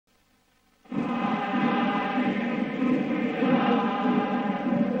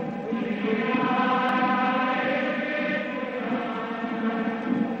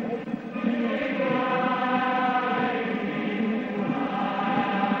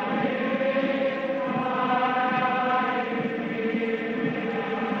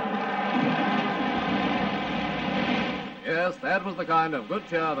that was the kind of good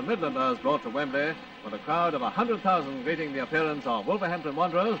cheer the Midlanders brought to Wembley, with a crowd of 100,000 greeting the appearance of Wolverhampton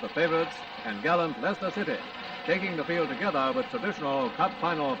Wanderers, the favourites, and gallant Leicester City, taking the field together with traditional cup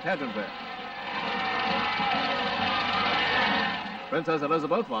final pageantry. Princess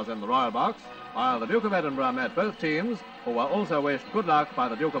Elizabeth was in the royal box, while the Duke of Edinburgh met both teams, who were also wished good luck by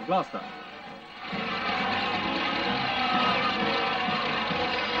the Duke of Gloucester.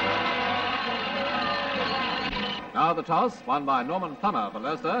 Now the toss, won by Norman Plummer for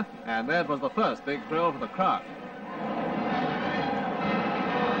Leicester, and that was the first big thrill for the crowd.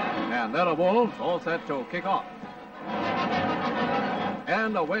 And there are Wolves all set to kick off.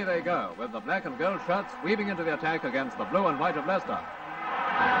 And away they go, with the black and gold shirts weaving into the attack against the blue and white of Leicester.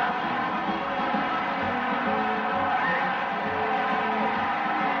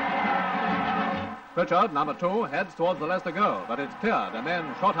 Pritchard, number 2, heads towards the Leicester goal, but it's cleared, and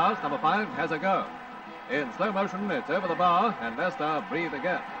then Shorthouse, number 5, has a go. In slow motion, it's over the bar, and Leicester breathe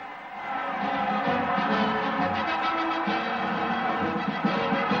again.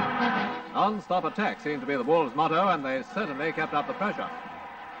 Non-stop attack seemed to be the Wolves' motto, and they certainly kept up the pressure.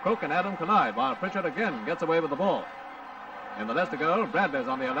 Cook and Adam collide, while Pritchard again gets away with the ball. In the Leicester goal, Bradley's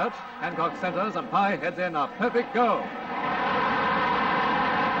on the alert. Hancock centres, and Pye heads in a perfect goal.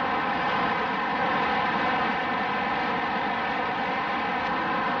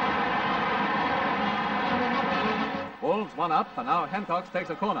 Wolves 1 up, and now Hancock takes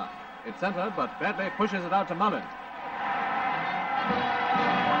a corner. It's centred, but Bradley pushes it out to Mullen.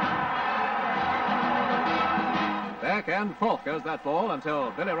 Back and forth goes that ball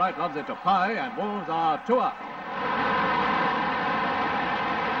until Billy Wright lobs it to Pye, and Wolves are 2 up.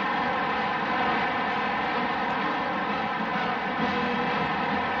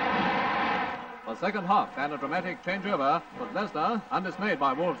 The second half and a dramatic changeover, with Leicester, undismayed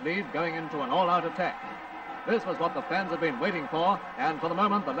by Wolves' lead, going into an all-out attack. This was what the fans had been waiting for, and for the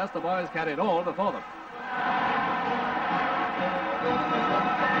moment the Leicester boys carried all before them.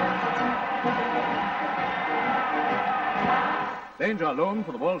 Danger loomed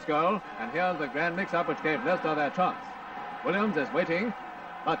for the Wolves' goal, and here's the grand mix-up which gave Leicester their chance. Williams is waiting,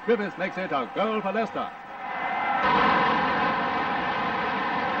 but Griffiths makes it a goal for Leicester.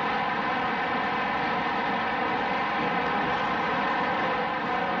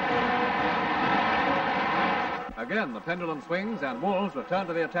 Again, the pendulum swings, and Wolves return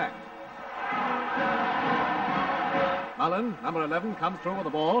to the attack. Mullen, number 11, comes through with the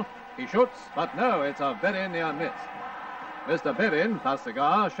ball. He shoots, but no, it's a very near miss. Mr. Bevin, plus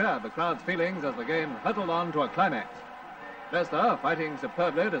Cigar, shared the crowd's feelings as the game hurtled on to a climax. Leicester, fighting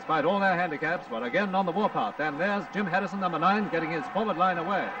superbly despite all their handicaps, were again on the warpath, and there's Jim Harrison, number 9, getting his forward line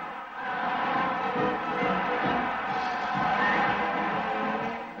away.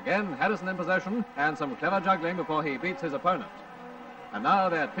 Again, Harrison in possession, and some clever juggling before he beats his opponent. And now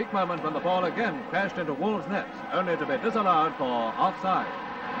that peak moment when the ball again crashed into Wolves' net, only to be disallowed for offside.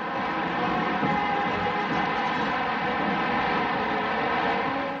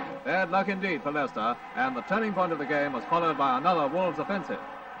 Bad luck indeed for Leicester, and the turning point of the game was followed by another Wolves offensive.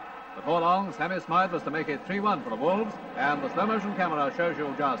 Before long, Sammy Smythe was to make it 3-1 for the Wolves, and the slow-motion camera shows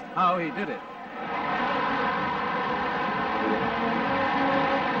you just how he did it.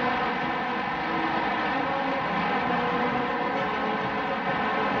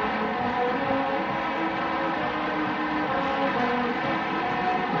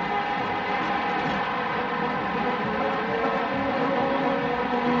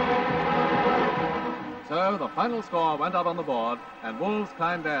 So the final score went up on the board, and Wolves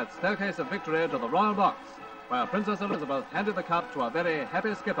climbed that staircase of victory to the royal box, where Princess Elizabeth handed the cup to a very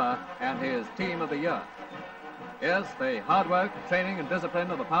happy skipper and his team of the year. Yes, the hard work, training and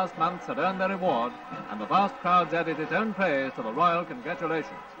discipline of the past months had earned their reward, and the vast crowds added its own praise to the royal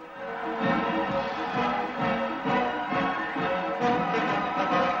congratulations.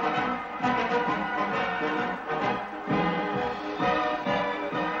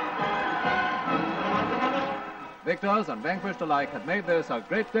 Victors and vanquished alike had made this a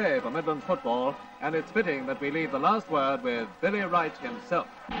great day for Midlands football, and it's fitting that we leave the last word with Billy Wright himself.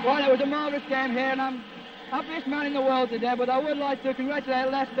 Well, it was a marvellous game here, and I'm happiest man in the world today, but I would like to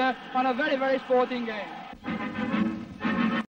congratulate Leicester on a very, very sporting game.